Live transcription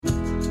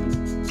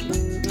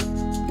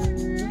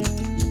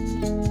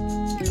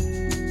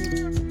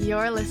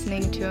You're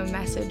listening to a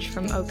message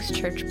from Oaks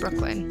Church,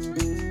 Brooklyn.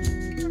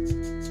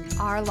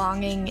 Our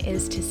longing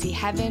is to see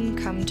heaven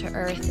come to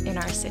earth in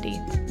our city.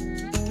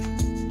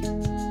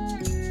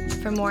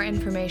 For more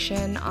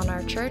information on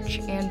our church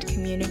and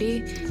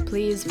community,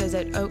 please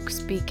visit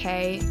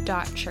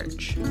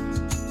oaksbk.church.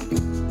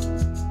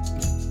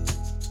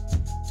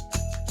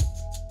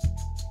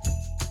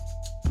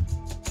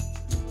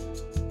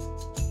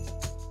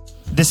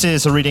 This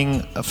is a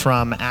reading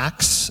from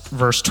Acts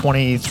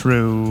 20,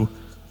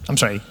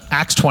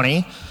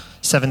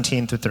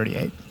 17 through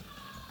 38.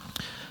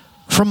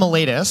 From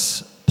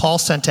Miletus, Paul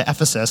sent to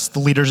Ephesus the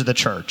leaders of the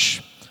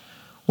church.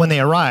 When they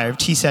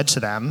arrived, he said to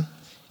them,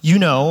 "You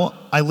know,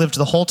 I lived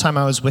the whole time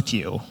I was with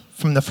you,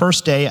 from the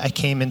first day I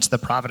came into the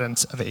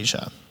province of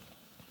Asia.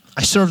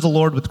 I served the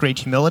Lord with great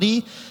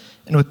humility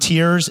and with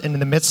tears and in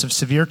the midst of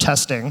severe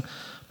testing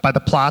by the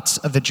plots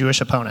of the Jewish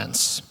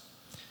opponents.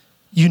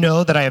 You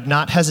know that I have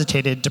not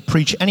hesitated to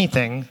preach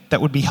anything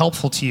that would be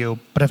helpful to you,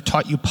 but have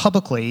taught you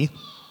publicly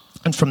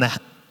and from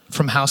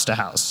house to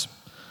house.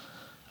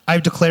 I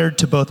have declared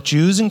to both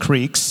Jews and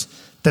Greeks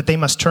that they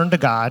must turn to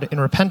God in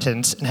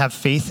repentance and have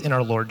faith in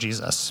our Lord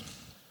Jesus.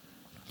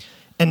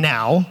 And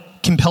now,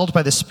 compelled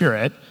by the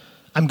Spirit,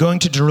 I'm going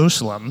to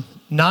Jerusalem,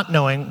 not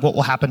knowing what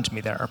will happen to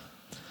me there.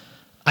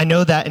 I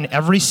know that in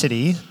every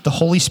city, the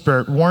Holy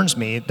Spirit warns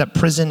me that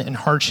prison and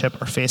hardship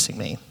are facing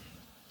me.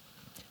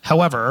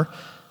 However,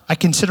 I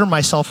consider my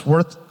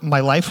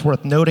life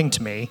worth noting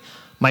to me.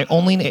 My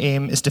only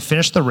aim is to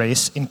finish the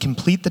race and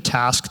complete the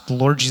task the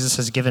Lord Jesus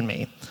has given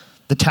me,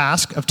 the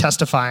task of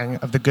testifying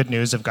of the good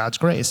news of God's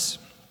grace.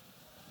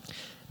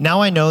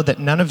 Now I know that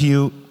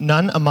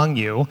none among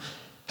you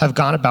have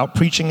gone about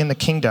preaching in the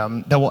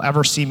kingdom that will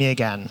ever see me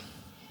again.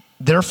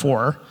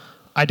 Therefore,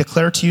 I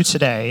declare to you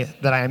today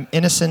that I am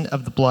innocent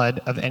of the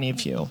blood of any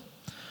of you,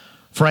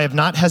 for I have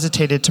not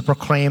hesitated to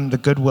proclaim the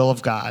good will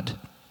of God.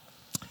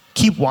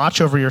 Keep watch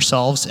over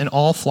yourselves and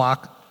all of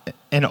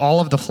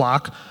the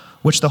flock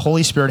which the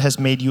Holy Spirit has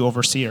made you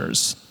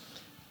overseers.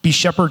 Be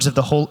shepherds of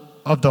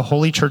the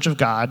holy church of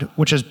God,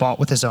 which is bought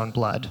with his own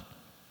blood.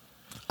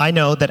 I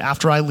know that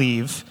after I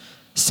leave,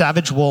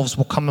 savage wolves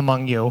will come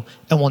among you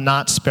and will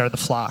not spare the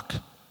flock.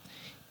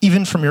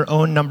 Even from your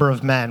own number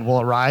of men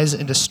will arise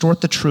and distort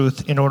the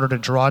truth in order to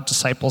draw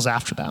disciples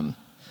after them.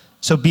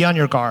 So be on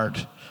your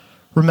guard.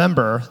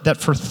 Remember that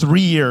for 3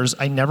 years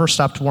I never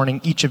stopped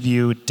warning each of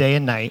you day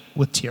and night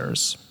with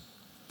tears.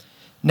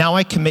 Now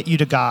I commit you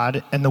to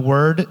God and the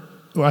word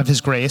of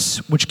his grace,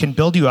 which can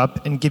build you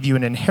up and give you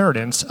an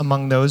inheritance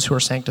among those who are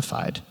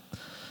sanctified.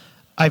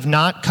 I've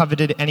not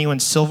coveted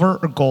anyone's silver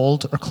or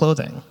gold or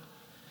clothing.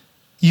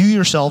 You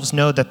yourselves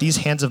know that these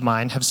hands of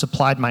mine have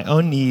supplied my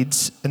own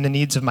needs and the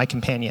needs of my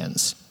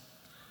companions.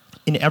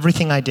 In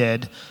everything I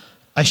did,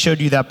 I showed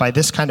you that by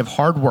this kind of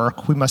hard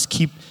work we must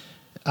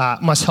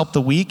help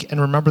the weak and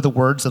remember the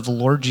words of the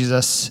Lord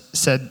Jesus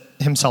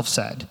himself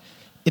said,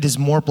 "It is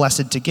more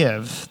blessed to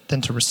give than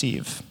to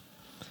receive."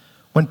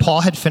 When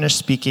Paul had finished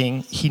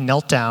speaking, he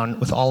knelt down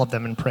with all of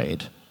them and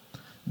prayed.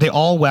 They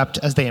all wept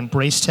as they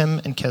embraced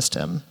him and kissed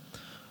him.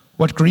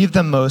 What grieved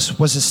them most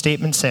was his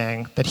statement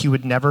saying that he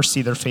would never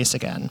see their face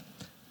again.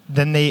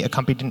 Then they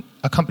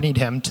accompanied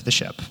him to the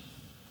ship.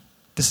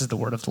 This is the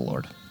word of the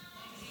Lord.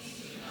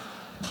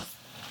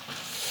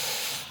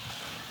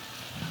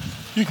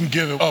 You can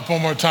give it up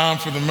one more time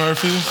for the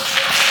Murphys.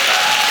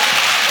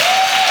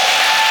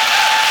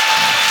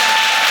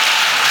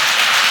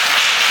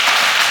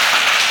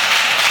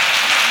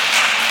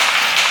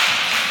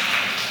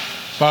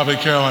 Bobby,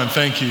 Caroline,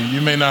 thank you. You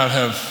may not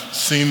have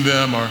seen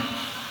them or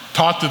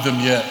talked to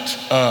them yet,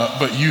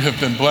 but you have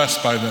been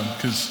blessed by them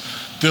because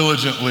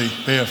diligently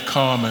they have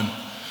come and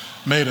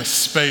made a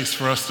space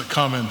for us to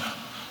come and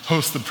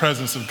host the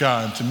presence of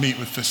God and to meet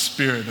with the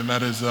Spirit. And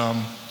that is, that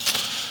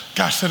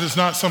is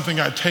not something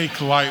I take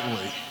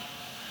lightly.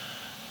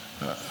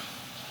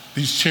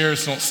 These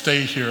chairs don't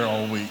stay here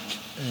all week.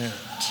 And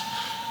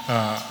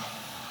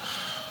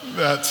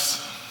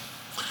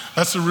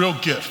that's a real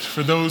gift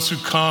for those who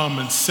come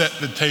and set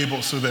the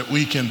table so that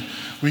we can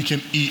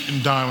eat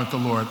and dine with the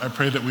Lord. I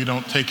pray that we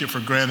don't take it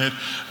for granted.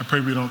 I pray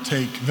we don't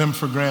take them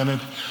for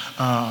granted.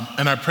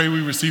 And I pray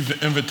we receive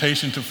the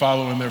invitation to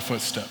follow in their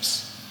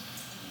footsteps.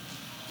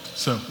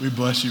 So we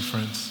bless you,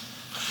 friends.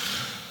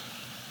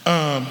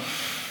 I'm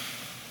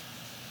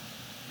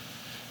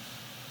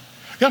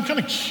kind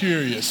of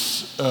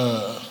curious.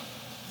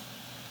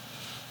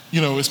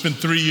 It's been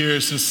 3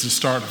 years since the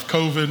start of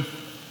COVID.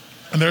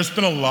 And there's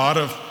been a lot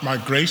of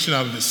migration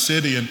out of the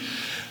city,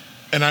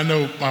 and I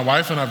know my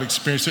wife and I have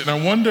experienced it. And I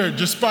wonder,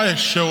 just by a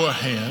show of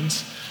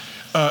hands,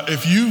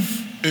 if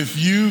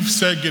you've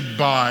said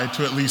goodbye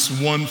to at least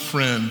one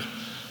friend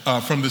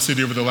from the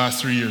city over the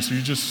last 3 years. Will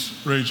you just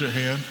raise your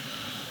hand?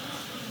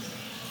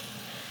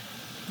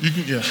 You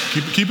can, yeah.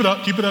 Keep it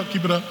up.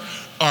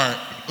 All right.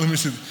 Let me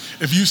see.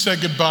 If you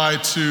said goodbye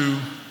to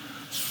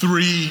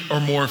 3 or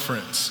more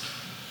friends,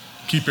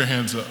 keep your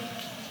hands up.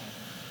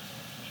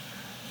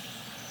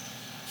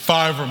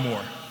 5 or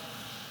more,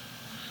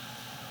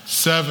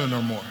 7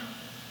 or more,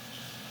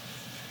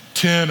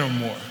 10 or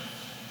more.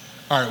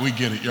 All right, we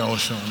get it. Y'all are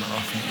showing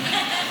off.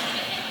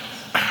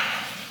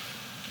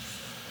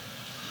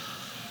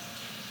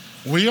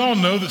 We all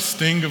know the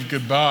sting of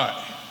goodbye,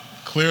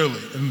 clearly,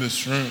 in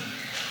this room.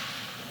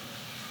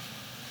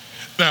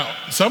 Now,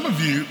 some of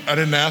you, I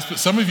didn't ask, but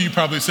some of you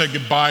probably said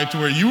goodbye to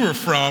where you were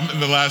from in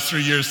the last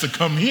 3 years to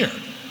come here.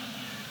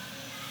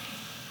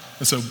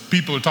 And so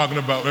people are talking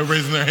about, they're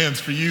raising their hands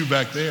for you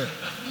back there.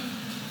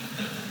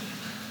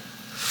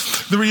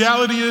 The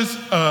reality is,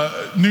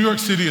 New York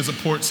City is a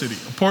port city.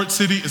 A port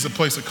city is a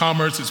place of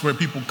commerce. It's where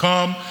people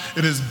come.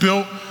 It is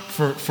built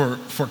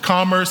for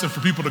commerce and for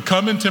people to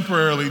come in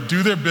temporarily,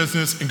 do their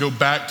business, and go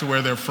back to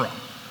where they're from,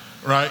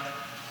 right?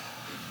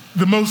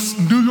 The most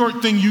New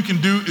York thing you can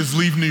do is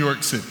leave New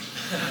York City.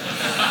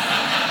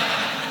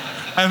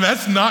 And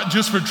that's not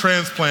just for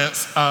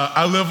transplants.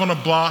 I live on a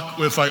block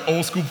with like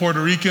old school Puerto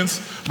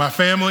Ricans, my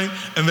family,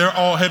 and they're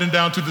all heading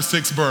down to the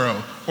 6th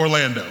borough,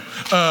 Orlando.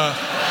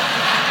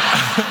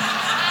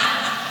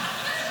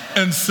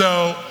 And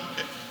so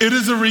it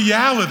is a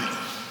reality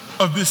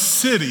of this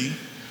city.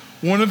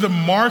 One of the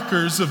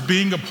markers of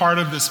being a part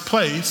of this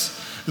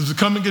place is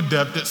becoming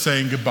adept at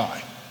saying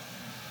goodbye.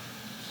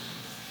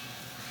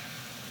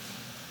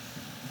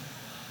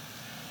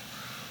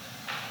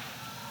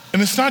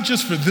 And it's not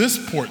just for this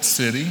port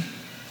city,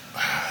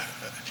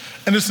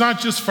 and it's not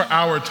just for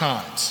our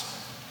times.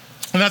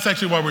 And that's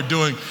actually why we're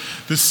doing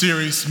this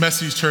series,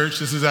 Messy Church.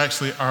 This is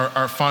actually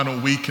our final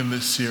week in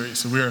this series.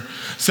 So we're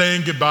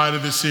saying goodbye to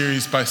this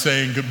series by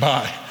saying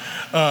goodbye.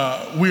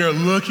 We are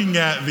looking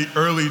at the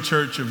early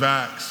church of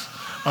Acts.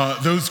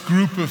 Those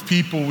group of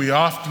people we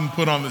often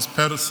put on this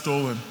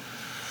pedestal, and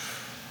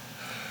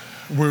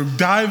we're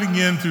diving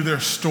in through their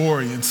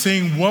story and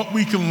seeing what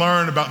we can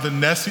learn about the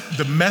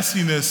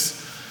messiness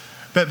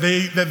that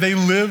they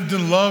lived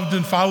and loved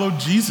and followed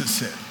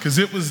Jesus in, because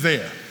it was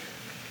there.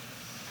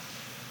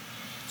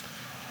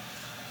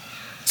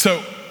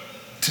 So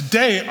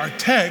today, our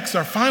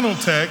final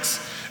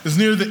text, is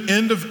near the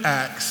end of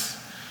Acts,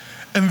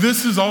 and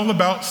this is all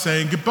about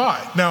saying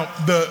goodbye. Now,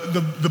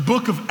 the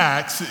book of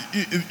Acts,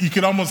 you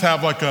could almost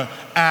have like a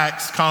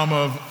Acts,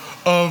 comma,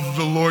 of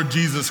the Lord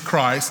Jesus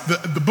Christ.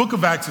 The book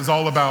of Acts is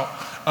all about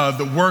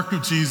the work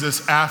of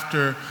Jesus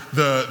after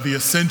the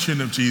ascension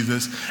of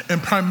Jesus,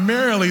 and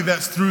primarily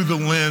that's through the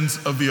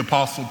lens of the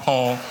Apostle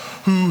Paul,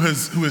 who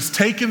has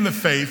taken the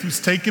faith, who's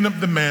taken up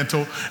the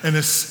mantle, and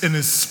is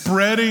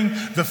spreading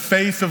the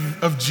faith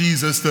of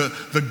Jesus,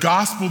 the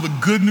gospel, the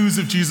good news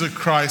of Jesus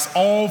Christ,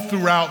 all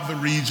throughout the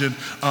region,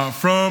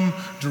 from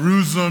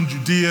Jerusalem,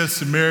 Judea,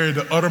 Samaria,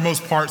 the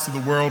uttermost parts of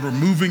the world. We're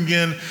moving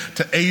in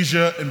to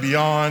Asia and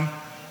beyond.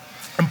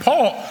 And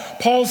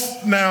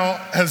Paul's now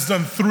has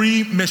done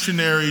 3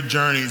 missionary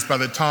journeys by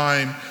the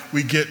time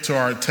we get to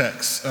our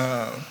text.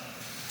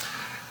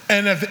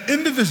 And at the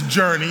end of this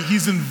journey,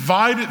 he's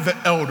invited the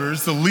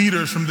elders, the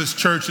leaders from this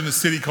church in a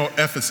city called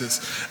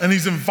Ephesus, and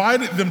he's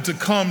invited them to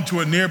come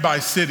to a nearby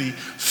city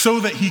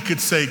so that he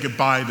could say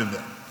goodbye to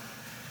them.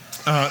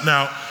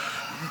 Now,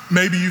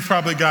 maybe you've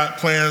probably got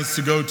plans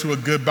to go to a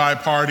goodbye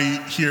party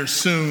here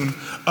soon,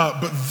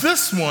 but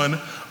this one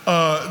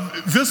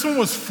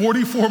was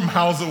 44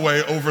 miles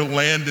away over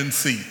land and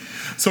sea.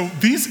 So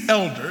these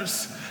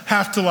elders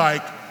have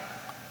to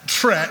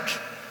trek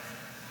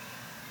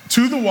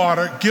to the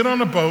water, get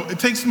on a boat. It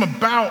takes them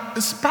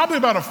it's probably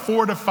about a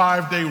 4 to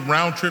 5 day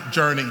round trip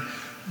journey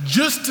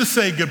just to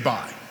say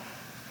goodbye.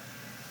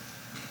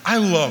 I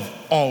love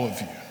all of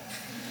you.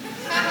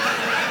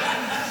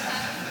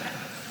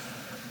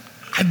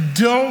 I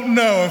don't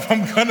know if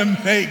I'm gonna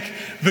make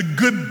the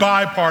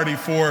goodbye party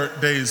 4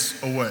 days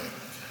away.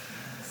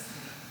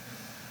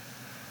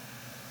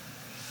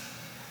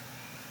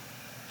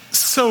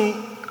 So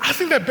I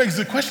think that begs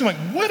the question,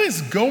 what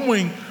is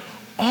going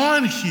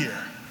on here?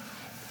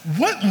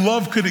 What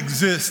love could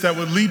exist that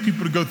would lead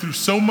people to go through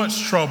so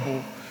much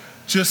trouble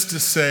just to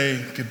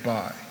say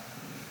goodbye?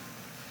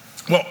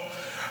 Well,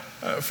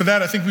 for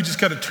that, I think we just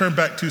got to turn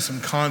back to some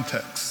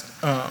context.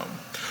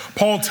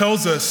 Paul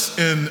tells us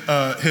in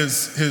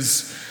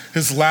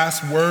his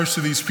last words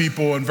to these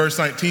people in verse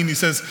 19, he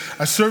says,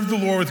 I served the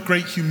Lord with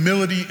great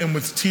humility and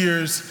with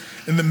tears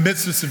in the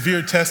midst of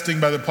severe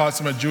testing by the plots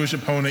of my Jewish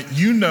opponent.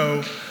 You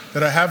know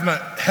that I have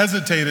not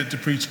hesitated to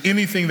preach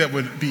anything that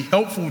would be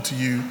helpful to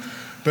you,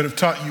 but have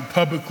taught you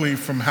publicly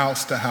from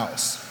house to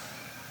house.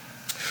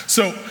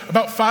 So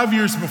about 5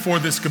 years before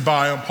this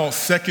goodbye on Paul's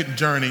second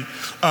journey,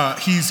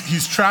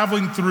 he's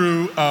traveling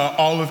through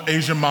all of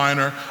Asia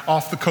Minor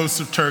off the coast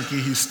of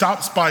Turkey. He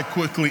stops by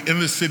quickly in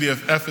the city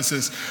of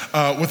Ephesus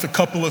with a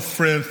couple of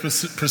friends,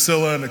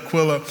 Priscilla and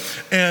Aquila,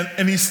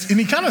 and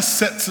he kind of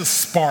sets a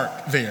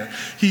spark there.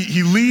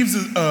 He leaves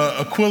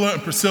Aquila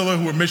and Priscilla,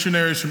 who were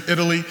missionaries from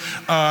Italy,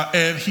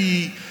 and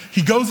he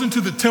goes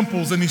into the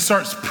temples and he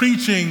starts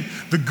preaching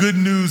the good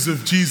news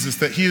of Jesus,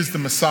 that he is the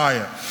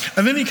Messiah.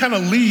 And then he kind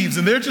of leaves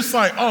and they're just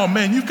like, oh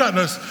man, you've gotten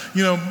us,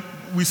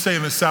 we say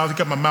in the South, you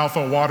got my mouth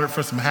all watered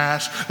for some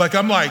hash.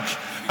 I'm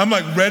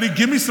like, ready,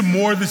 give me some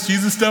more of this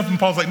Jesus stuff. And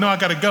Paul's like, no, I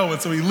gotta go.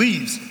 And so he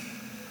leaves.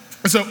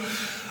 And so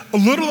a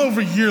little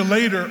over a year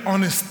later,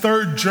 on his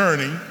third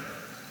journey,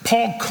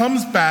 Paul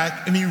comes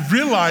back and he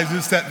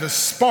realizes that the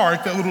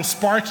spark, that little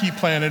spark he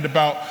planted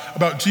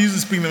about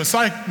Jesus being the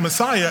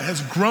Messiah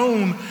has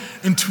grown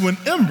into an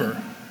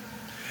ember.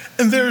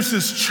 And there's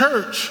this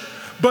church,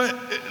 but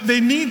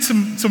they need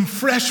some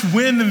fresh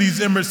wind in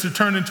these embers to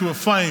turn into a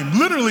flame.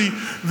 Literally,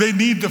 they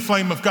need the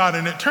flame of God.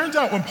 And it turns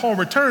out when Paul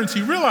returns,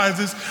 he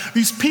realizes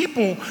these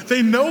people,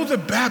 they know the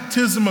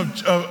baptism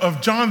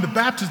of John the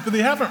Baptist, but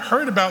they haven't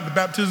heard about the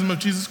baptism of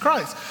Jesus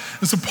Christ.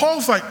 And so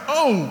Paul's like,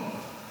 oh,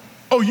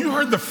 you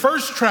heard the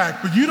first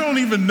track, but you don't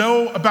even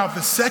know about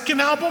the second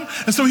album?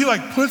 And so he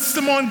puts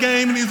them on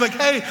game and he's like,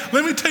 hey,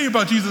 let me tell you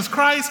about Jesus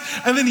Christ.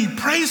 And then he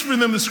prays for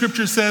them, the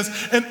scripture says.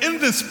 And in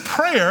this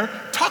prayer,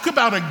 talk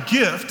about a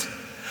gift,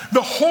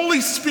 the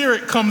Holy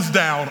Spirit comes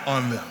down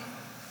on them.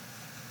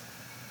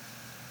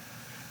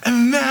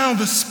 And now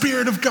the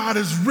Spirit of God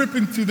is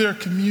ripping through their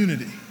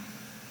community.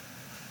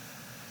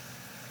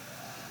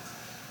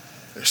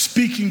 They're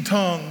speaking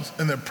tongues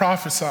and they're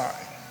prophesying.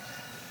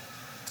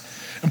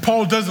 And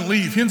Paul doesn't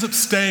leave. He ends up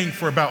staying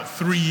for about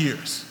 3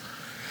 years.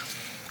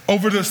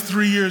 Over those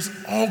 3 years,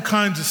 all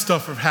kinds of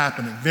stuff are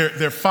happening.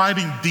 They're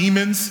fighting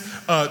demons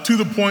to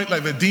the point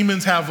the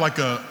demons have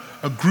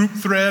a group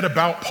thread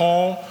about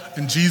Paul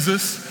and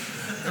Jesus.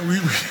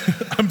 And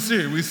I'm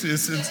serious. We see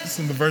it's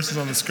in the verses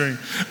on the screen.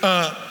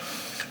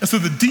 And so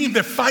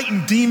they're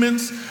fighting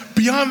demons.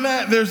 Beyond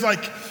that, there's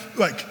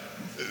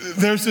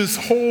there's this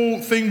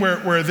whole thing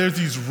where there's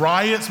these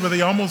riots where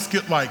they almost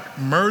get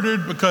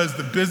murdered because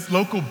the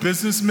local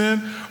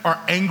businessmen are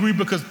angry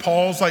because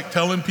Paul's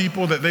telling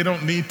people that they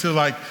don't need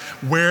to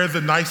wear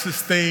the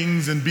nicest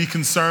things and be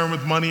concerned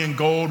with money and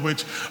gold,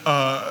 which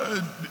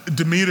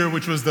Demeter,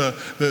 which was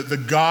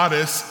the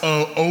goddess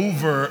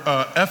over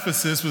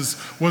Ephesus,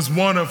 was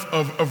one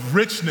of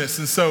richness.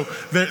 And so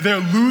they're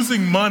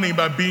losing money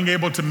by being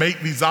able to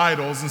make these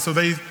idols. And so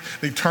they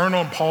turn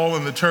on Paul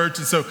and the church.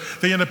 And so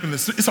they end up in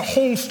this, it's a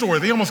whole story.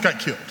 They almost got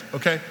killed,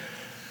 okay?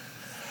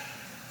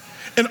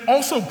 And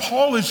also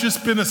Paul has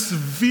just been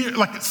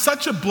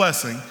such a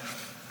blessing.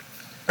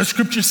 The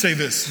scriptures say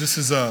this. This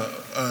is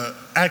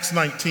Acts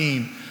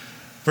 19,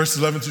 verses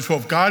 11 through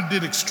 12. God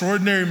did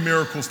extraordinary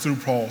miracles through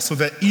Paul so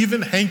that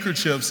even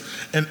handkerchiefs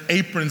and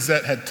aprons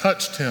that had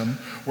touched him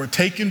were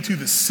taken to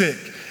the sick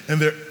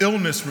and their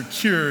illness were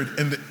cured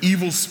and the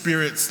evil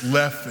spirits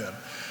left them.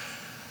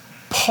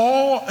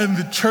 Paul and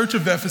the church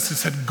of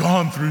Ephesus had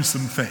gone through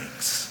some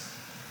things.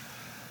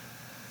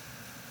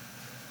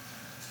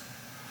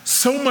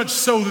 So much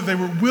so that they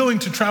were willing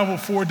to travel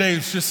 4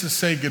 days just to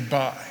say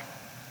goodbye.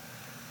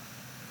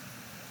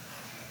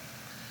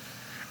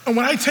 And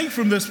what I take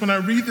from this when I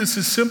read this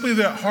is simply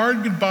that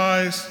hard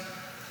goodbyes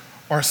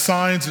are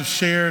signs of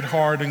shared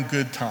hard and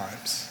good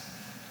times.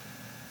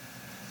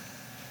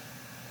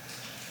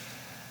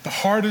 The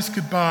hardest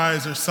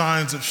goodbyes are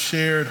signs of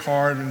shared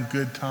hard and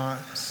good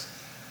times.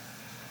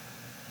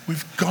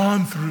 We've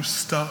gone through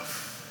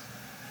stuff.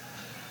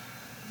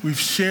 We've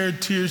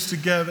shared tears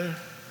together.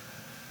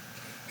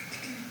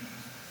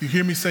 You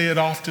hear me say it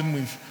often,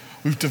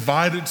 we've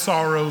divided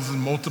sorrows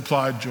and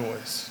multiplied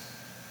joys.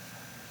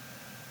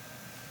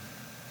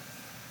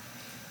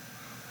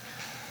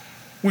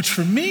 Which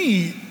for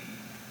me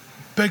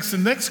begs the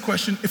next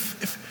question,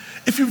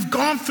 if you've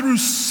gone through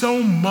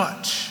so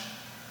much,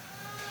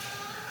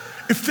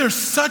 if there's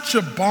such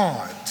a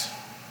bond,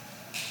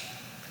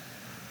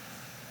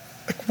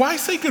 why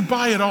say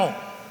goodbye at all?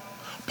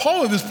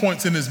 Paul at this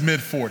point's in his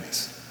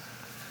mid-40s.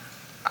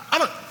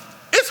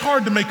 It's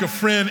hard to make a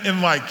friend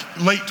in late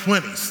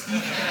 20s.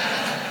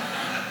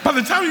 By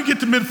the time you get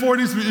to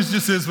mid-40s, it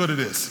just is what it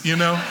is, you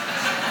know?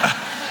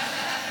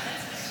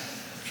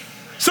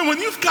 So when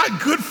you've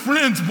got good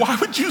friends, why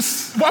would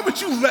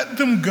you let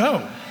them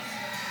go?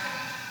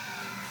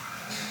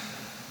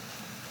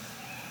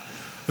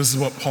 This is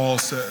what Paul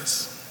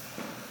says.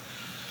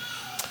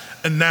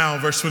 And now,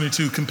 verse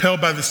 22,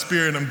 compelled by the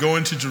Spirit, I'm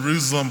going to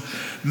Jerusalem,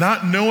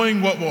 not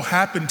knowing what will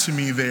happen to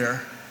me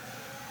there.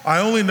 I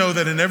only know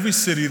that in every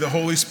city, the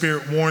Holy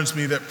Spirit warns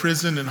me that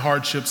prison and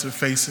hardships are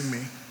facing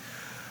me.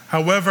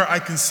 However, I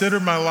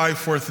consider my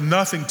life worth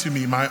nothing to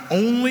me. My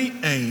only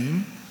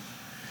aim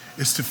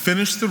is to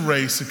finish the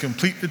race and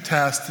complete the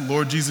task the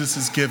Lord Jesus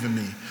has given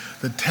me,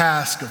 the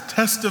task of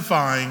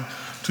testifying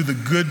to the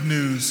good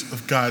news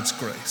of God's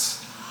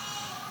grace.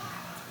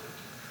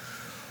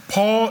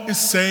 Paul is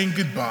saying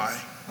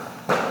goodbye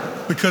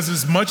because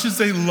as much as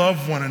they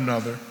love one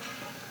another,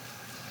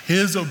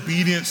 his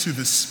obedience to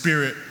the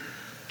Spirit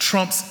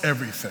trumps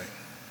everything.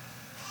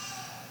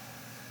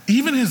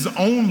 Even his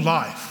own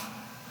life.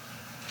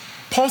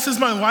 Paul says,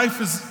 my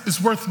life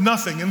is worth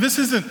nothing. And this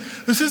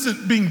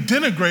isn't being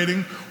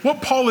denigrating.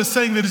 What Paul is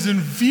saying that is in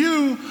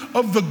view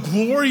of the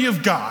glory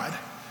of God,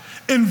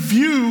 in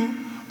view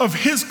of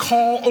his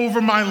call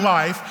over my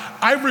life,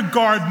 I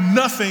regard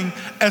nothing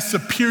as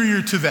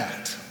superior to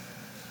that.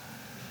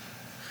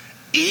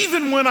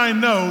 Even when I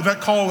know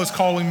that call is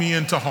calling me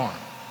into harm.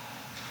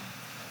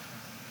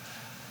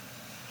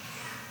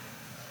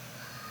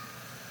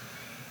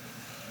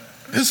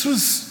 This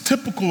was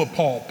typical of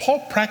Paul. Paul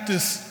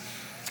practiced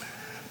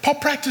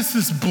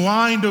this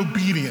blind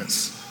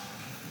obedience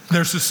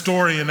There's a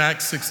story in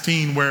Acts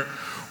 16 where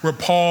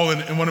Paul,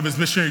 in one of his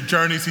missionary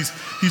journeys, he's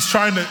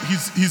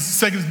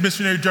taking his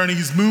missionary journey.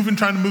 He's trying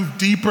to move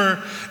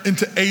deeper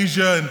into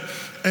Asia,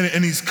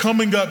 and he's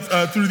coming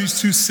up through these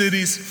two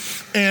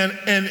cities,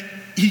 and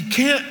he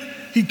can't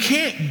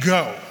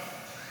go.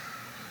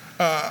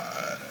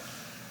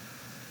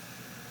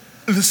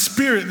 The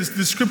Spirit,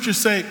 the scriptures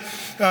say,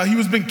 he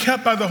was being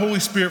kept by the Holy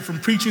Spirit from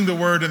preaching the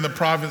word in the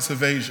province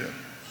of Asia.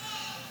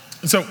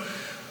 And so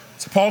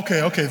Paul,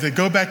 okay, they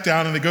go back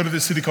down and they go to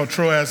this city called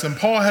Troas, and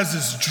Paul has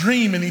this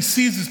dream, and he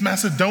sees this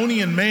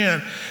Macedonian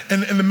man,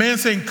 and the man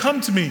saying,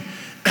 "Come to me."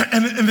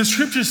 And the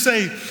scriptures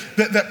say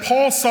that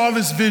Paul saw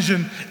this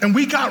vision, and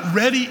we got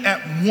ready at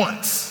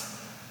once.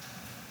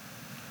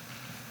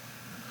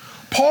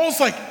 Paul's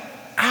like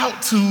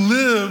out to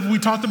live, we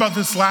talked about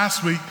this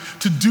last week,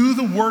 to do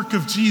the work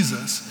of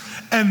Jesus,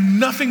 and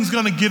nothing's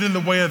gonna get in the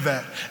way of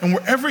that. And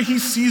wherever he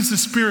sees the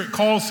Spirit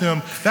calls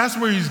him, that's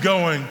where he's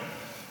going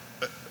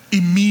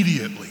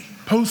immediately,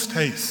 post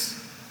haste.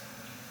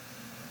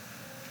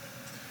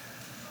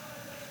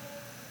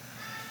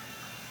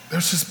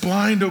 There's this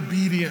blind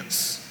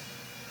obedience.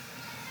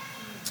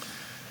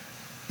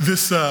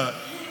 This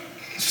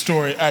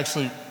story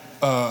actually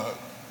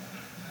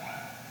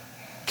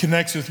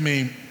connects with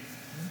me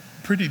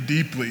pretty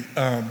deeply.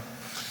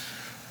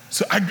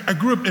 So I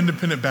grew up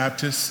Independent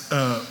Baptist,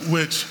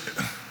 which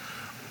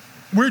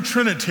we're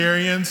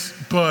Trinitarians,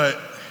 but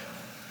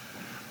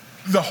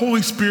the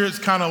Holy Spirit's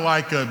kind of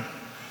like a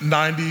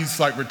 90s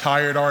like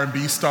retired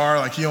R&B star.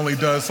 Like he only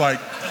does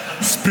like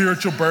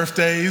spiritual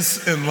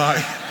birthdays and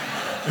like,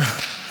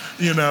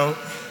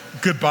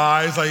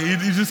 goodbyes. Like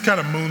he just kind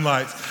of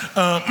moonlights.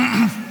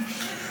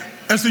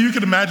 And so you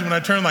can imagine when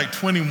I turned like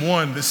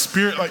 21, the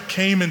Spirit like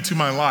came into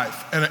my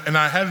life, and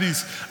I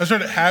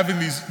started having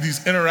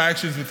these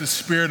interactions with the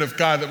Spirit of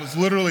God that was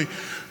literally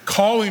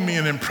calling me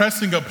and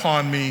impressing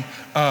upon me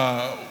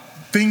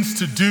things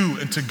to do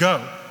and to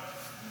go.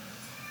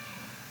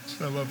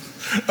 I love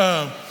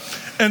it.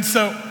 And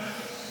so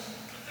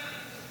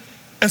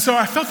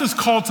I felt this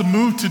call to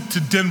move to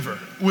Denver,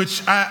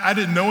 which I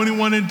didn't know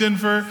anyone in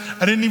Denver.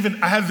 I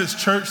had this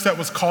church that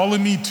was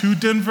calling me to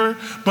Denver,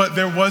 but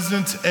there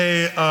wasn't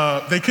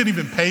they couldn't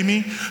even pay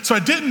me. So I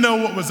didn't know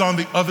what was on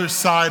the other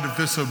side of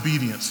this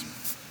obedience.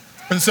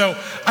 And so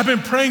I've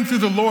been praying through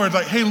the Lord,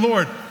 like, hey,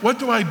 Lord, what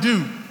do I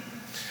do?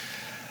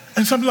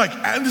 And so I'm like,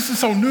 this is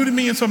so new to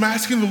me. And so I'm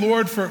asking the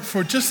Lord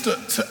for just an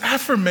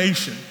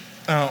affirmation.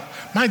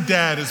 My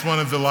dad is one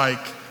of the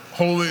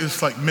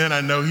holiest men I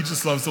know. He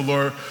just loves the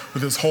Lord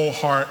with his whole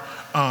heart.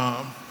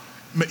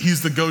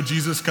 He's the Go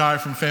Jesus guy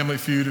from Family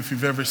Feud, if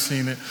you've ever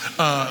seen it.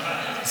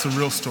 It's a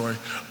real story.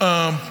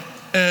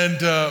 And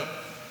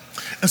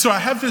so I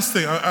have this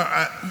thing.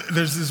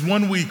 There's this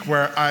 1 week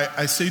where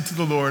I say to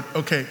the Lord,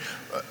 okay,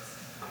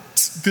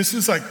 this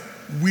is like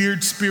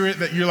weird Spirit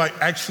that you're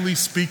actually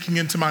speaking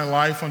into my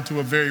life onto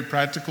a very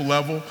practical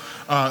level.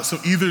 So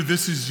either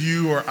this is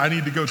you or I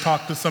need to go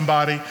talk to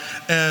somebody.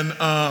 And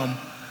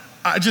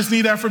I just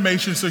need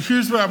affirmation. So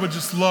here's what I would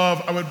just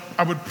love.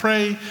 I would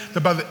pray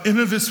that by the end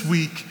of this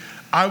week,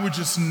 I would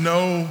just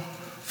know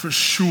for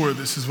sure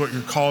this is what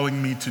you're calling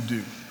me to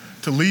do.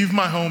 To leave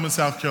my home in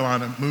South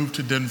Carolina, move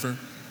to Denver,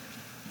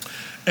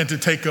 and to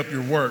take up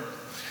your work.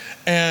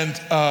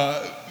 And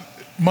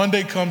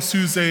Monday comes,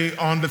 Tuesday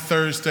on to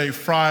Thursday,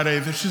 Friday.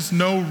 There's just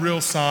no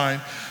real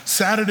sign.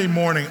 Saturday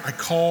morning, I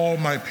call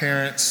my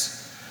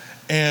parents,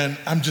 and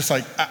I'm just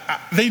like,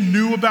 they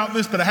knew about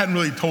this, but I hadn't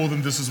really told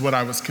them this is what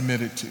I was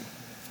committed to.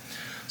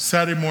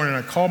 Saturday morning,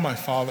 I call my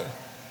father,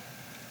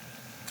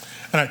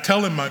 and I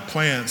tell him my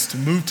plans to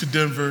move to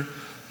Denver,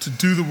 to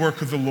do the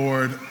work of the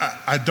Lord.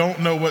 I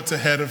don't know what's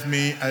ahead of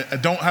me. I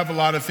don't have a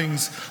lot of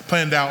things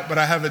planned out, but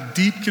I have a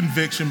deep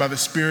conviction by the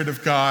Spirit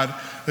of God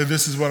that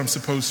this is what I'm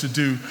supposed to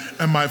do.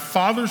 And my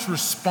father's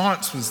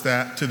response was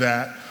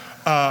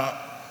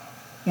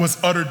was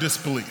utter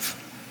disbelief.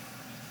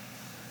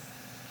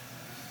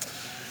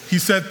 He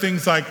said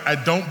things like, I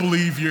don't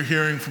believe you're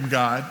hearing from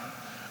God.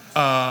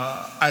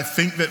 I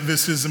think that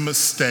this is a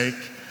mistake.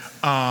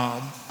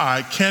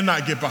 I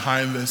cannot get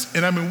behind this.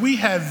 And we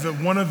had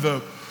one of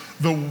the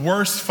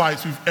worst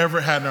fights we've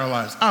ever had in our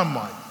lives. I'm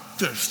like,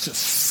 there's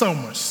just so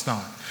much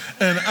snot.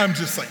 And I'm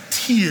just like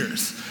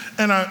tears.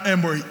 And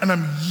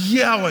I'm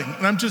yelling.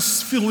 And I'm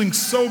just feeling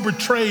so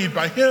betrayed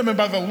by him and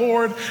by the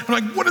Lord. I'm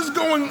like, what is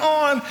going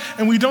on?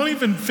 And we don't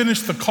even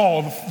finish the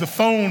call. The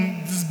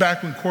phone, this is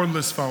back when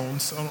cordless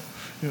phones,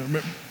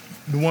 remember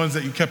the ones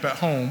that you kept at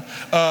home.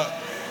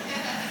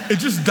 It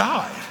just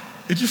died.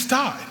 It just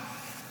died.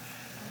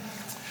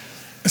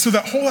 And so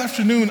that whole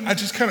afternoon, I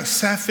just kind of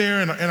sat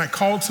there and I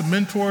called some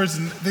mentors,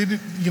 and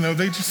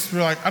they just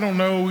were like, I don't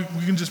know,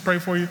 we can just pray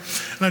for you.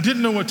 And I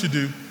didn't know what to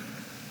do.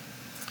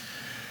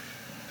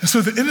 And so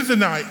at the end of the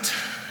night,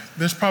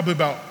 there's probably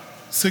about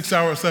 6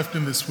 hours left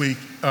in this week,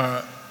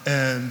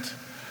 and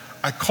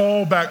I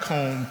call back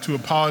home to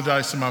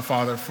apologize to my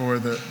father for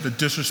the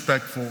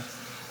disrespectful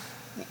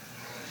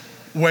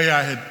way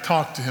I had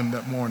talked to him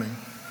that morning.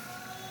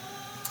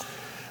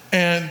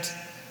 And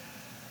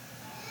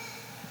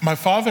My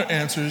father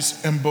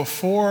answers, and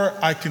before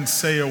I can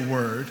say a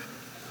word,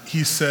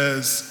 he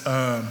says,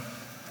 son,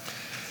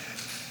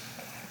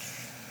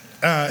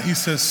 he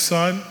said,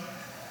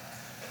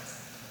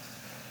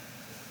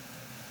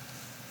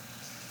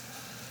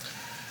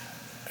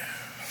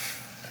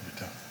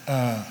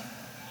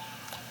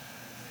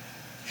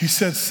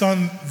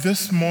 son,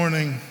 this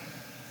morning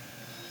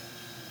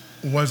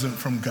wasn't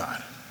from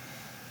God.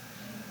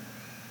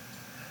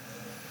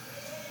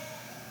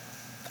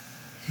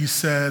 He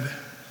said,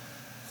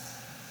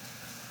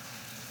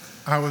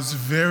 I was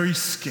very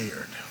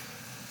scared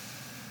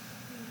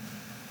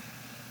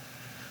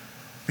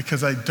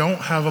because I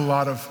don't have a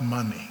lot of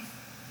money.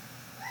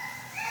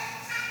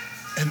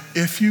 And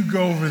if you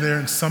go over there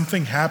and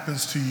something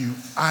happens to you,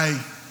 I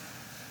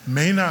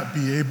may not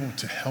be able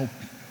to help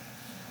you.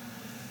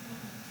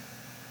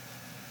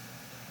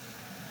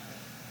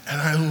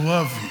 And I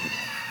love you.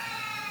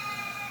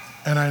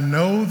 And I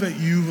know that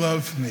you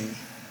love me.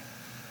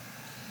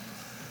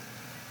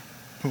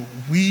 But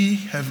we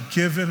have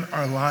given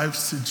our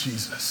lives to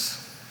Jesus.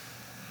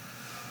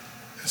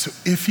 And so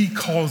if he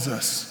calls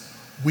us,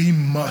 we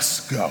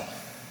must go.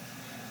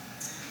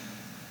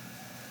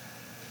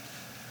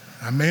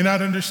 I may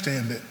not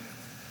understand it,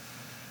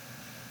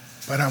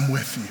 but I'm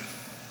with you.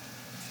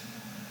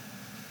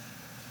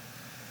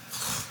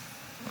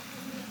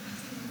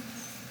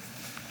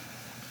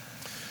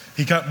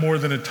 He got more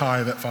than a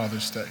tie that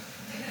Father's Day.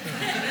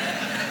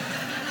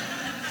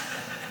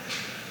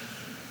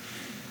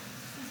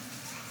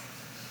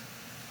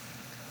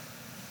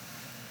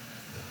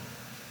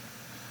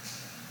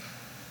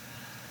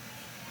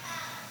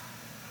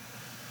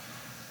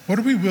 What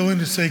are we willing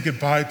to say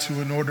goodbye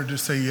to in order to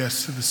say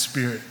yes to the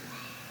Spirit?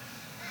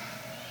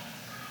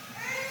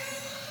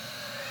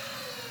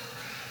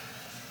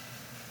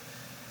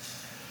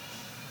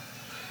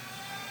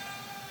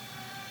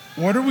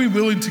 What are we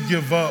willing to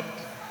give up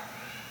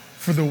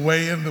for the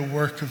way and the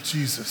work of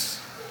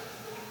Jesus?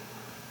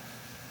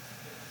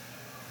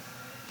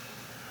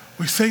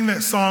 We sang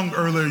that song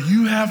earlier,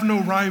 you have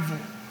no rival,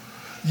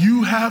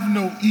 you have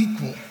no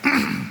equal.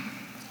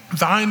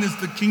 Thine is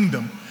the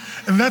kingdom.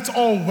 And that's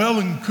all well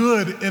and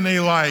good in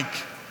a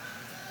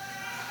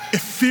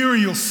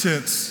ethereal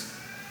sense.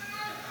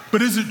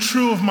 But is it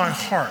true of my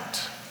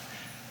heart?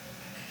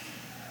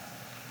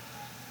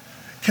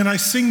 Can I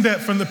sing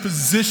that from the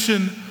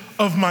position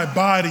of my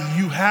body?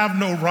 You have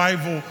no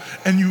rival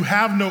and you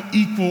have no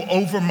equal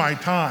over my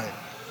time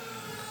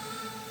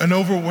and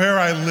over where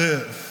I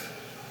live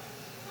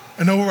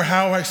and over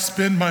how I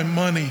spend my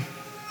money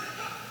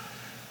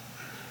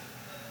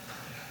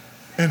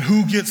and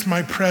who gets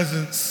my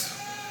presents.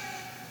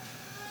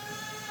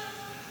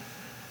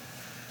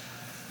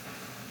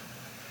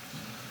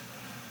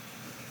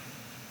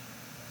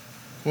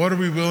 What are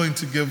we willing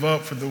to give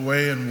up for the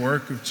way and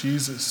work of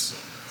Jesus?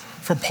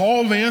 For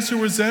Paul, the answer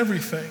was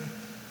everything.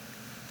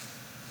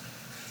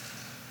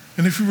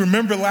 And if you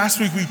remember last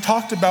week, we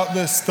talked about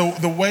this,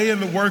 the way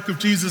and the work of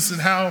Jesus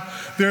and how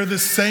they're the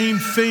same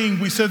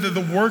thing. We said that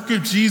the work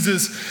of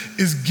Jesus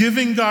is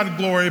giving God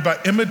glory by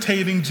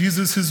imitating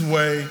Jesus'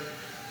 way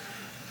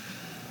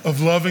of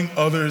loving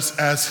others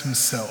as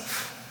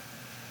himself.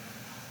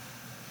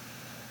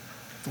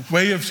 The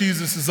way of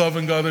Jesus is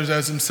loving others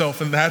as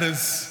himself, and that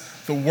is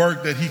the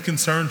work that he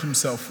concerned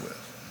himself with.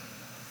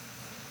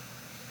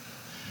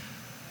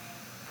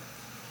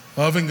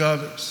 Loving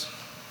others.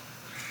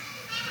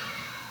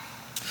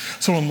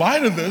 So in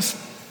light of this,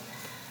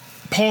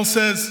 Paul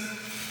says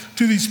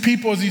to these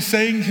people as he's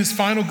saying his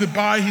final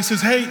goodbye, he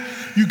says, hey,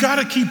 you got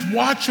to keep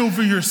watch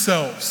over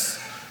yourselves.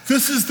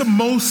 This is the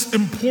most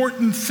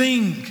important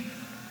thing.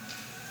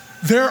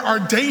 There are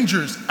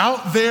dangers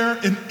out there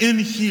and in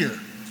here.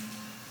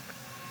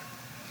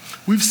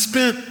 We've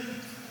spent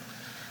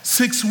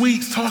 6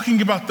 weeks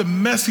talking about the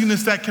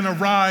messiness that can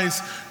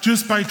arise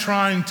just by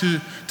trying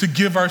to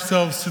give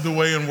ourselves to the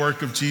way and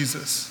work of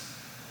Jesus.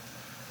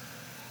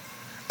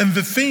 And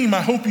the theme,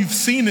 I hope you've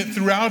seen it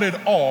throughout it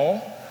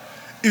all,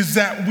 is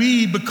that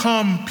we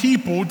become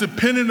people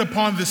dependent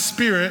upon the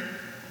Spirit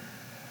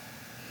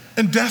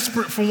and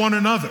desperate for one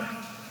another.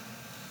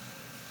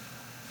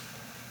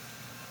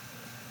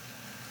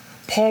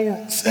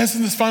 Paul says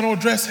in this final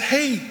address,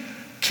 hey,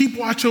 keep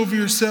watch over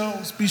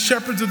yourselves. Be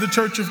shepherds of the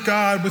church of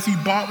God, which he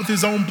bought with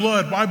his own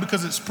blood. Why?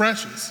 Because it's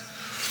precious.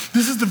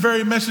 This is the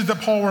very message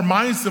that Paul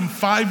reminds them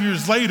 5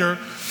 years later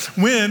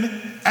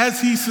when,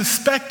 as he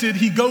suspected,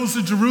 he goes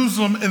to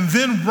Jerusalem and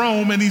then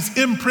Rome, and he's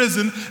in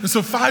prison. And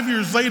so 5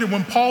 years later,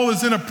 when Paul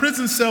is in a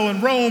prison cell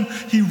in Rome,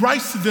 he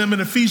writes to them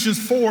in Ephesians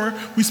 4.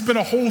 We spent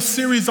a whole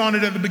series on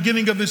it at the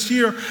beginning of this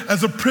year.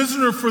 As a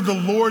prisoner for the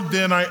Lord,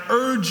 then, I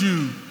urge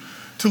you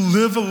to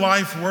live a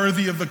life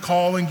worthy of the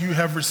calling you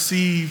have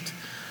received.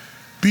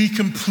 Be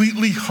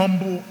completely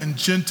humble and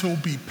gentle.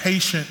 Be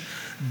patient,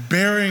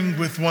 bearing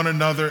with one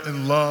another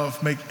in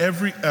love. Make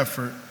every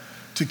effort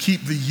to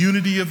keep the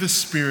unity of the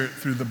Spirit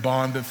through the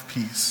bond of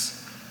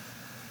peace.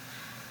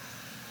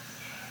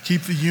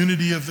 Keep the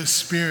unity of the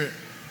Spirit.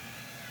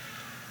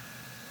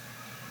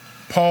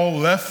 Paul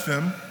left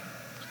them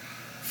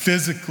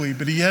physically,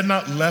 but he had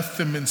not left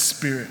them in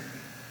spirit.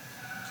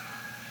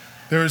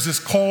 There is this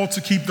call to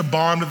keep the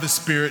bond of the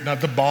Spirit,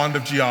 not the bond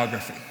of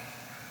geography.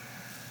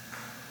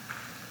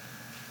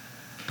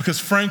 Because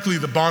frankly,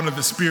 the bond of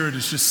the Spirit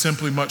is just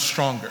simply much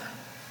stronger.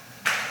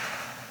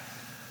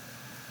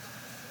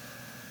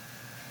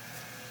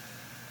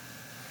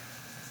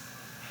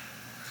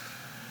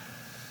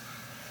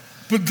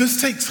 But this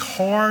takes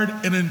hard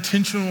and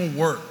intentional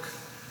work.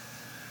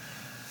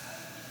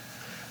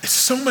 It's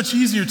so much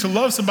easier to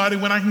love somebody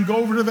when I can go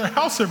over to their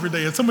house every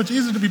day. It's so much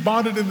easier to be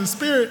bonded in the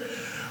Spirit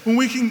when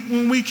we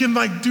can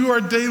like do our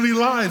daily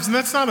lives. And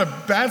that's not a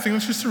bad thing,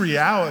 that's just a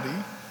reality.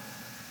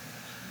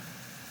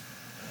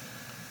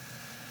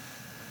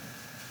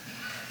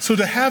 So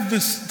to have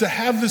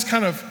this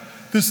kind of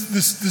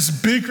this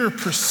bigger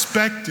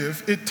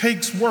perspective, it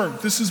takes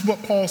work. This is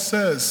what Paul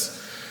says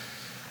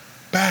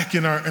back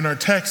in our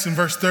text in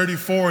verse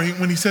 34,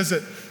 when he says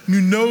that you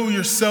know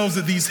yourselves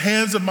that these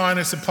hands of mine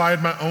have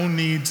supplied my own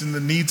needs and the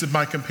needs of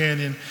my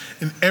companion.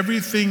 In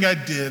everything I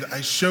did,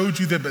 I showed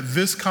you that by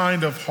this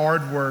kind of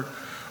hard work,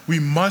 we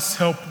must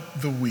help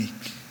the weak.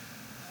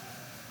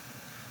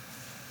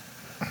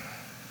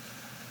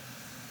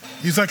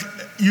 He's like,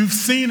 you've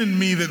seen in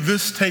me that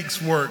this takes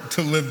work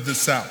to live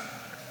this out.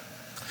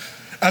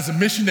 As a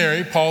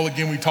missionary, Paul,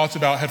 again, we talked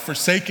about, had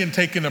forsaken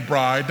taking a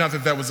bride. Not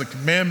that that was a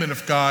commandment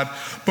of God,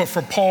 but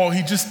for Paul,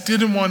 he just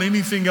didn't want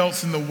anything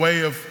else in the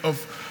way of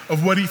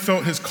what he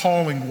felt his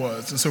calling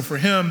was. And so for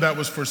him, that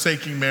was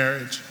forsaking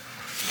marriage.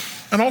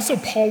 And also,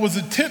 Paul was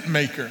a tent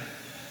maker.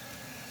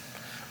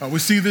 We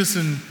see this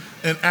in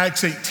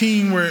Acts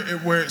 18,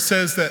 where it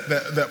says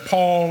that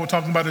Paul, we're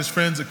talking about his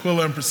friends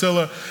Aquila and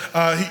Priscilla,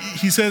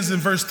 he says in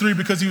verse 3,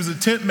 because he was a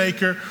tent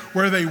maker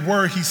where they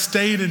were, he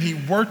stayed and he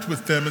worked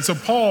with them. And so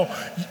Paul,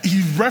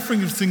 he's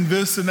referencing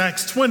this in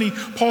Acts 20.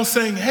 Paul's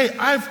saying, hey,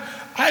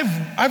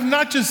 I've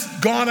not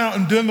just gone out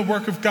and done the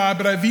work of God,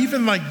 but I've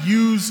even like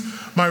used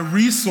my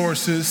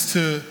resources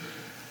to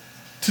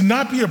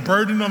not be a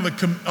burden on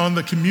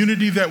the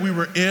community that we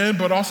were in,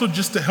 but also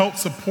just to help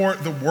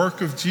support the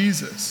work of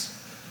Jesus.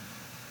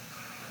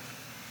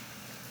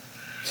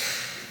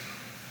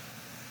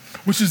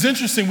 Which is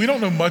interesting. We don't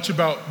know much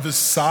about this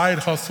side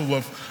hustle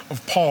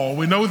of Paul.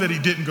 We know that he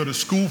didn't go to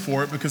school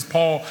for it because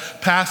Paul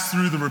passed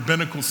through the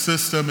rabbinical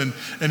system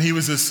and he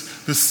was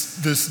this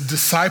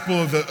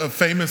disciple of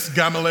famous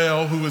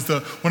Gamaliel, who was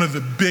one of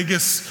the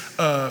biggest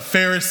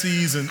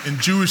Pharisees and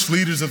Jewish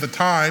leaders of the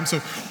time.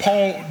 So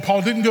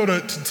Paul didn't go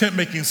to tent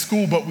making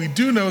school, but we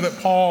do know that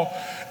Paul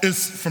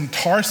is from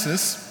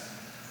Tarsus,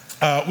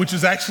 which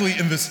is actually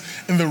in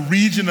the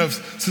region of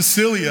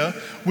Sicilia,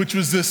 which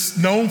was this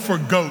known for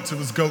goats. It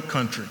was goat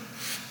country.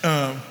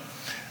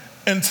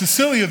 And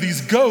Sicilia, these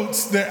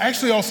goats, they're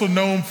actually also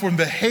known for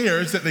the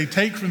hairs that they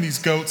take from these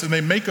goats, and they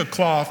make a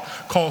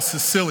cloth called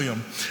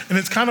Sicilium. And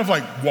it's kind of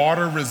like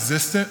water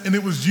resistant, and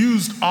it was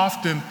used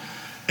often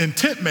in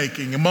tent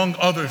making, among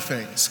other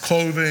things,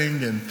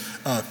 clothing and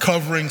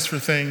coverings for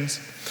things.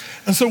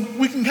 And so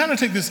we can kind of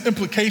take this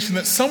implication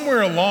that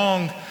somewhere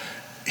along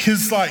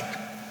his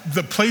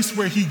the place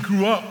where he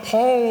grew up,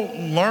 Paul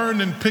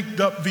learned and picked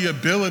up the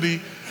ability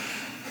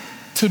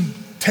to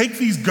take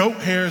these goat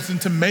hairs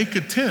and to make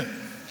a tent.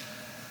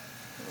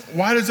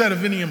 Why does that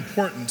have any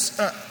importance?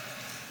 I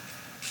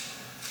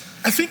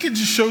think it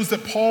just shows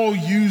that Paul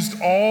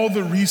used all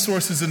the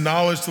resources and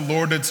knowledge the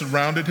Lord had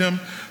surrounded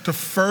him to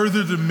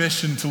further the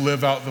mission to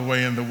live out the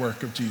way and the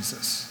work of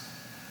Jesus.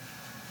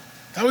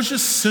 That was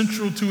just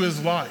central to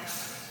his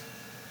life.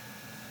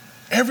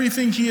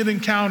 Everything he had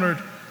encountered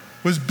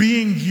was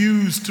being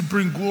used to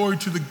bring glory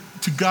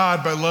to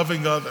God by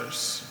loving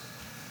others.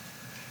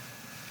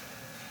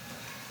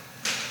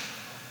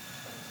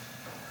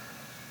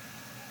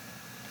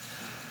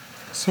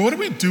 So what do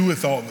we do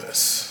with all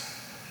this?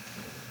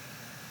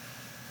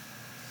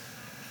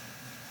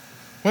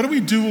 What do we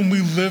do when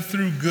we live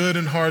through good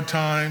and hard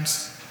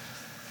times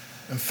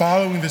and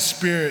following the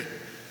Spirit,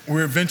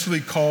 we're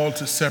eventually called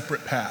to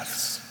separate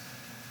paths?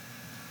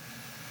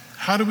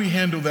 How do we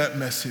handle that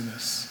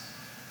messiness?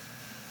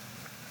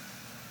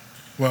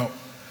 Well,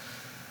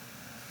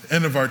 the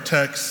end of our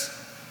text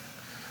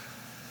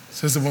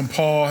says that when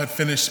Paul had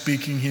finished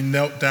speaking, he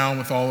knelt down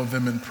with all of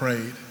them and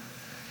prayed.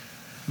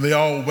 They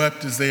all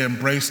wept as they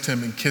embraced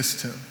him and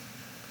kissed him.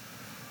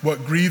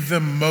 What grieved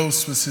them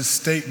most was his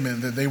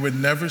statement that they would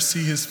never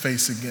see his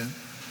face again.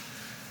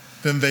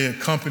 Then they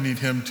accompanied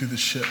him to the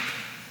ship.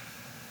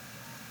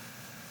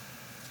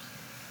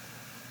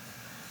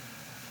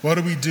 What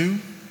do?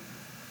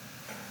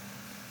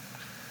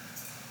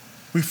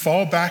 We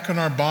fall back on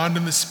our bond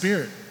in the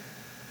Spirit.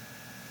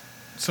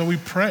 So we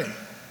pray.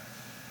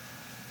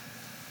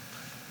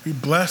 We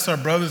bless our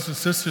brothers and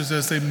sisters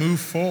as they move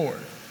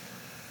forward.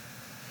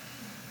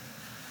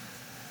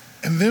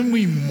 And then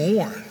we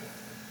mourn.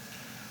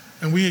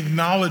 And we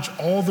acknowledge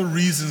all the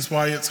reasons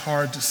why it's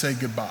hard to say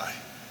goodbye.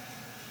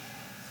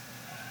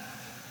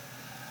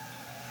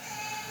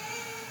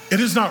 It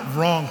is not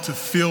wrong to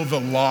feel the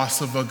loss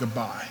of a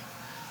goodbye.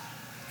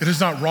 It is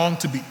not wrong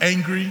to be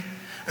angry.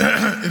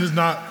 It is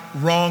not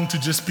wrong to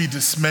just be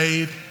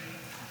dismayed.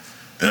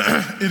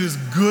 it is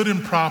good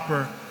and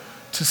proper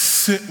to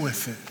sit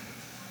with it.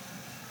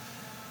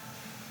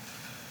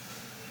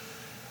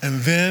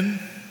 And then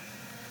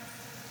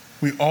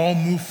we all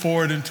move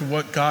forward into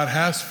what God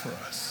has for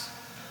us.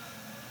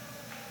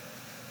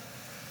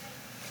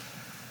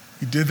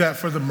 We did that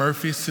for the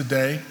Murphys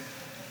today.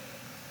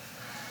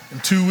 In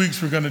 2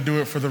 weeks, we're going to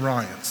do it for the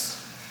Ryans.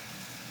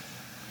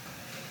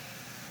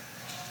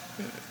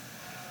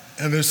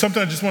 And there's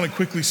something I just want to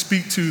quickly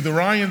speak to. The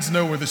Ryans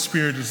know where the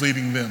Spirit is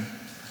leading them,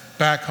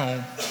 back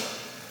home.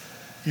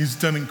 He's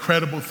done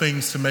incredible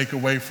things to make a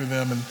way for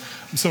them. And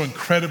I'm so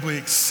incredibly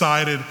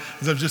excited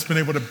as I've just been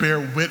able to bear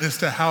witness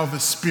to how the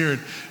Spirit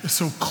is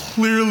so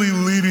clearly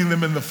leading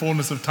them in the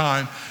fullness of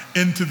time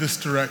into this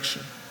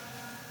direction.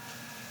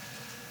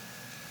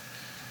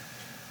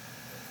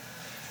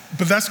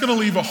 But that's going to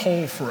leave a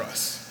hole for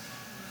us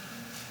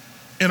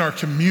in our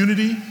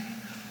community,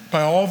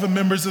 by all the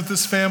members of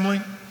this family,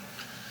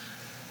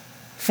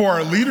 for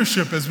our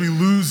leadership as we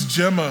lose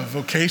Gemma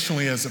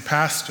vocationally as a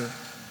pastor.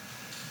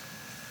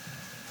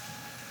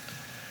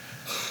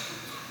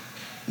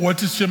 What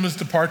does Gemma's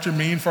departure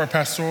mean for our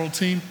pastoral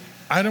team?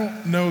 I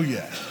don't know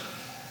yet.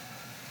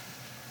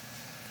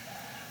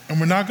 And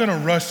we're not going to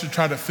rush to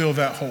try to fill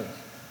that hole.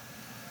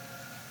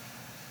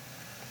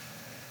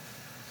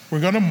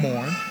 We're going to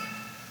mourn.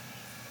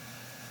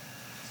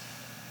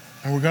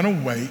 And we're going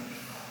to wait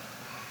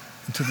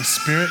until the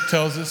Spirit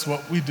tells us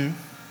what we do.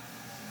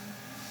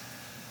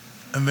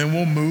 And then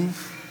we'll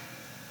move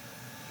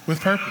with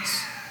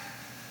purpose.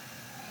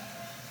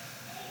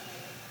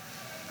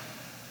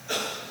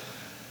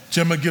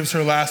 Gemma gives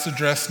her last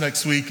address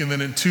next week, and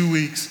then in 2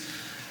 weeks,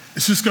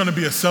 it's just going to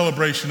be a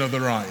celebration of the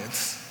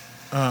Ryans.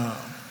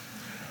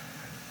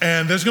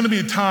 And there's going to be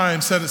a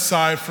time set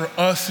aside for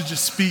us to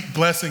just speak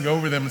blessing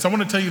over them. And so I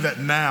want to tell you that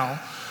now,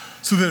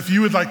 so that if you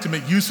would like to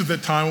make use of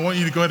that time, I want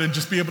you to go ahead and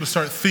just be able to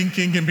start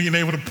thinking and being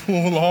able to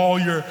pull all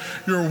your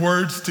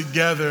words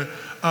together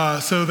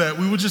so that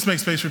we would just make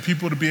space for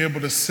people to be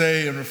able to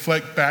say and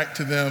reflect back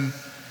to them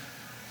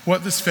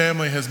what this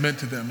family has meant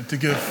to them and to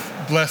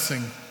give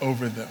blessing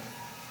over them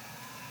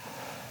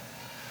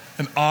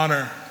and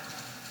honor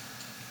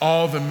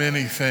all the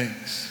many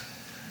things.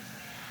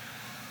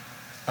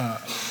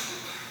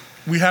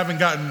 We haven't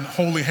gotten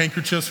holy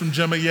handkerchiefs from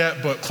Gemma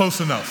yet, but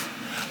close enough.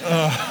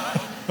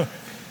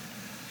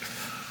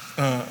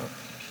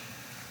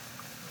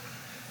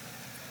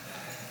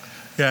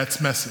 Yeah,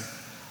 it's messy.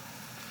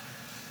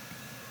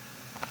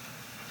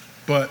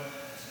 But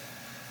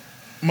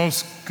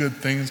most good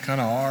things kind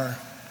of are.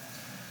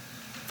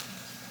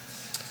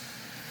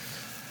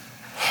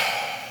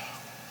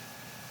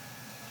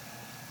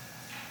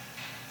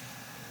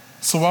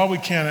 So while we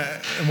can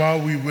and while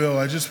we will,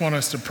 I just want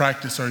us to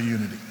practice our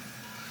unity.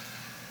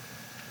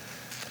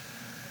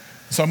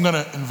 So I'm going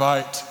to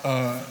invite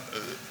our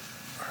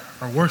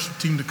worship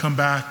team to come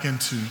back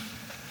and to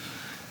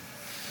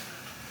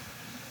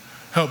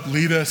help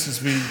lead us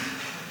as we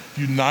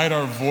unite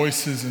our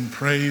voices in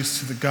praise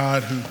to the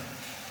God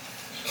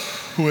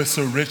who has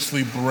so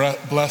richly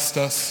blessed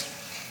us.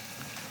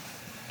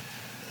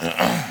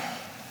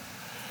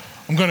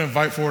 I'm going to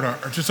invite forward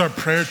our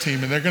prayer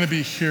team, and they're going to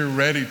be here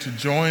ready to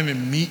join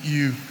and meet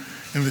you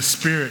in the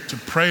Spirit, to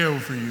pray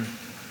over you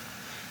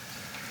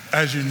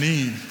as you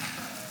need.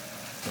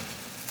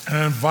 And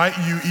I invite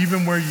you,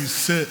 even where you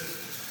sit,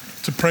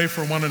 to pray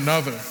for one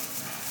another.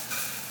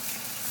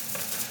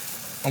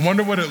 I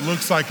wonder what it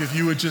looks like if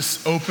you would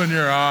just open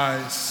your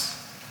eyes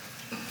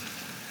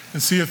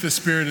and see if the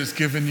Spirit has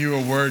given you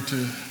a word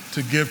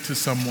to give to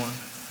someone,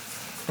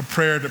 a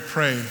prayer to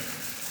pray.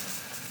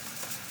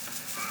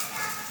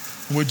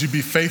 Would you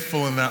be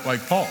faithful in that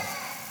like Paul?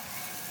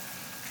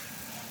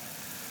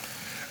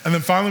 And then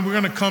finally, we're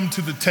going to come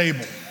to the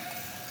table.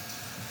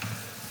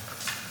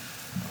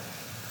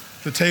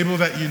 The table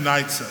that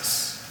unites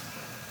us.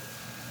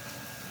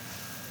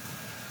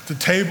 The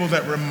table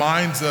that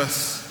reminds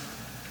us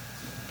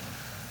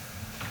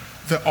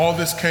that all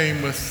this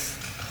came with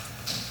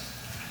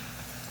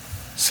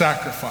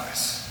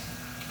sacrifice.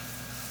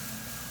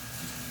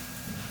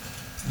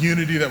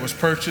 Unity that was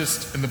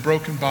purchased in the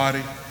broken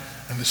body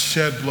and the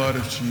shed blood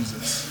of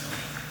Jesus,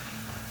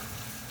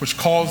 which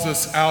calls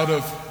us out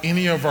of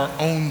any of our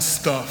own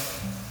stuff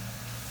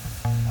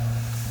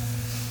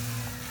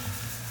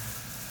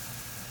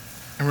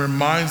and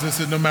reminds us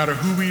that no matter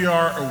who we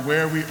are or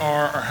where we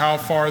are or how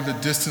far the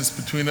distance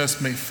between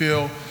us may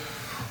feel,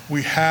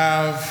 we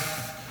have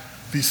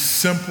these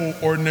simple,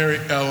 ordinary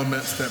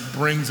elements that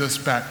brings us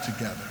back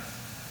together.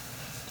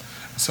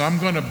 So I'm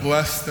going to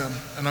bless them,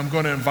 and I'm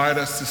going to invite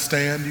us to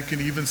stand. You can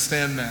even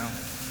stand now.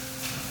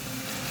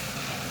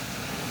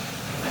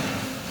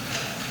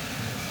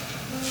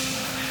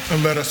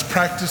 And let us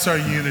practice our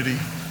unity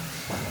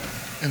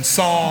in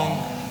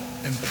song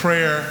and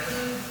prayer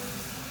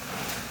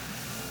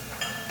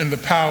in the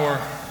power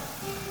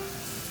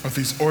of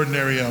these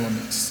ordinary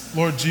elements.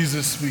 Lord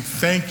Jesus, we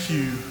thank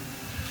you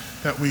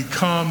that we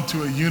come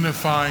to a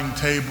unifying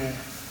table.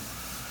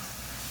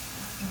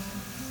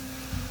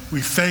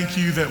 We thank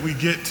you that we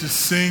get to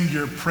sing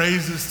your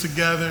praises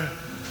together.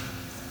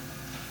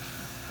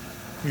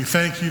 We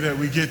thank you that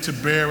we get to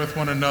bear with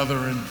one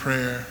another in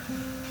prayer.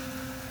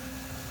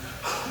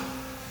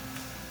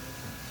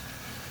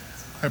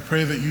 I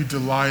pray that you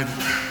delight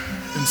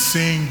in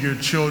seeing your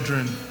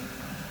children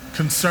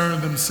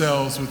concern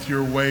themselves with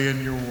your way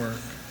and your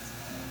work.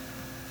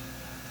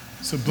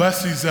 So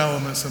bless these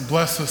elements and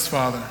bless us,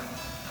 Father,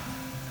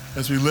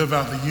 as we live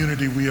out the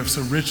unity we have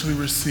so richly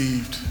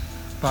received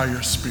by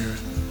your Spirit.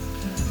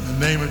 In the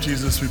name of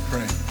Jesus we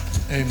pray.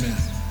 Amen.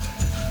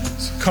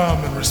 So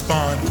come and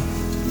respond